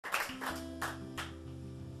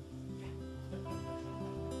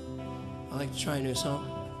I'd like to try a new song.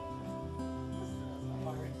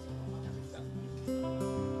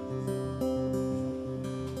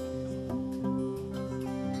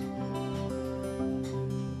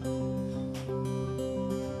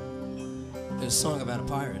 There's a song about a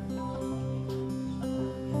pirate.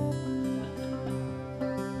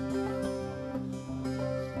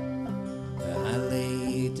 I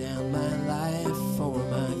lay down my life for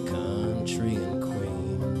my country and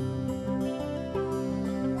queen.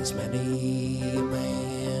 As many a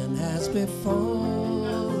man has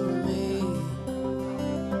before me.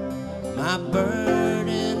 My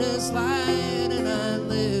burden is light and I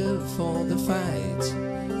live for the fight.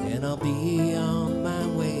 And I'll be on my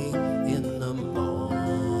way in the morning.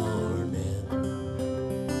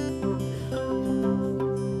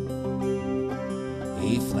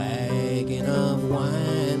 A flagon of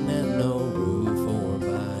wine and no roof over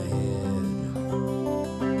my head.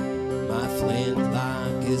 My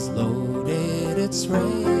flintlock is loaded, it's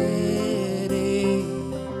ready.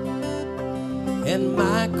 And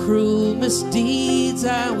my cruel misdeeds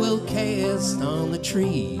I will cast on the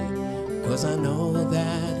tree. 'Cause I know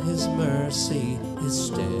that his mercy is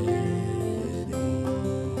steady.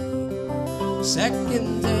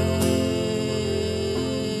 Secondary,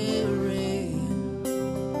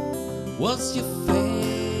 what's your favor?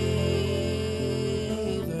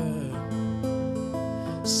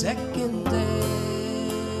 Secondary,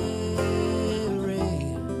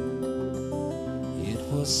 it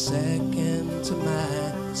was second to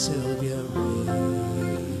my Sylvia Rapier.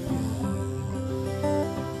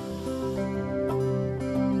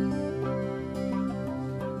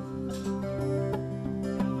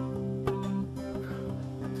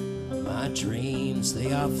 Dreams,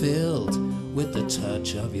 they are filled with the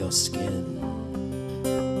touch of your skin.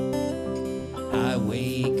 I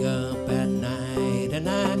wake up at night and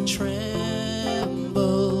I tremble,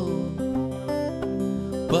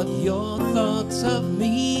 but your thoughts of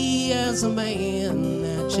me as a man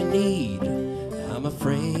that you need, I'm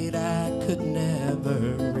afraid I could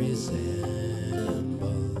never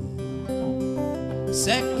resemble.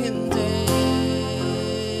 Secondary,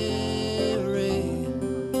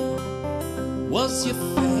 what's your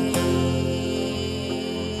favor?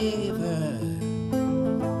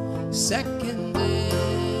 Secondary,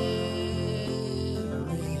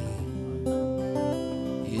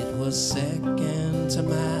 it was second to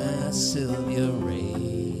my Sylvia Rapier.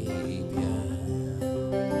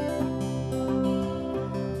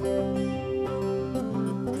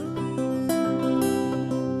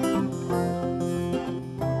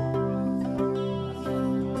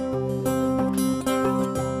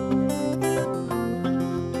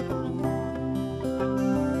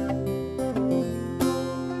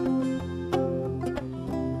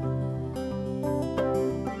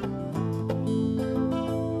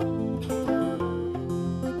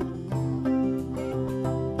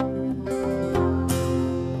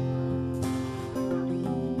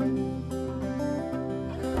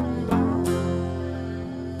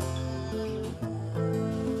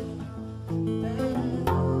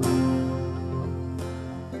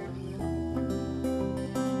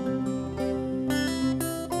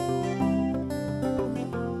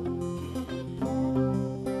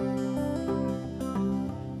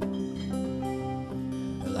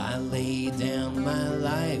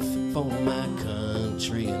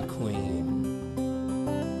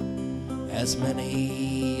 As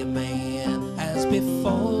many a man as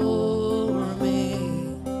before me.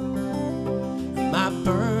 My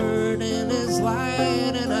burden is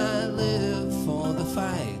light and I live for the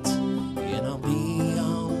fight. And I'll be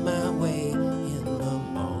on my way in the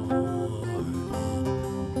morning.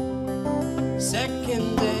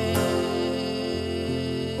 Secondary,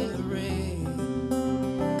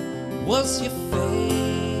 what's your favor?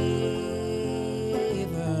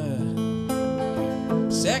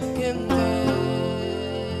 Secondary,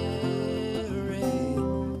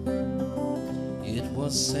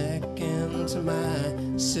 second to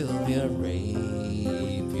my Sylvia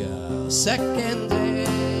Rapier. Secondary,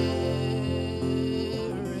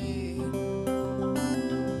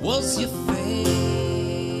 what's your favor?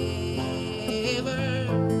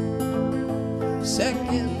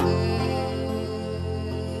 Secondary,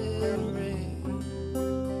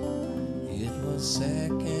 it was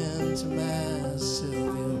second to my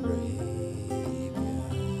Sylvia Rapier.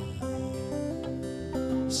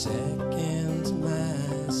 Second to my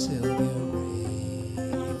Sylvia Rapier.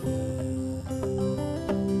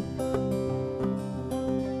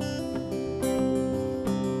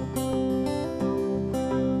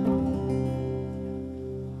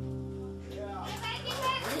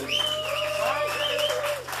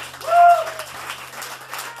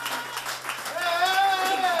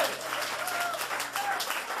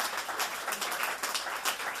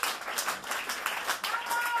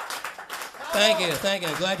 Thank you, thank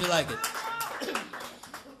you. Glad you like it.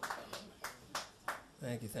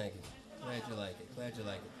 Thank you, thank you. Glad you like it, glad you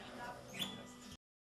like it.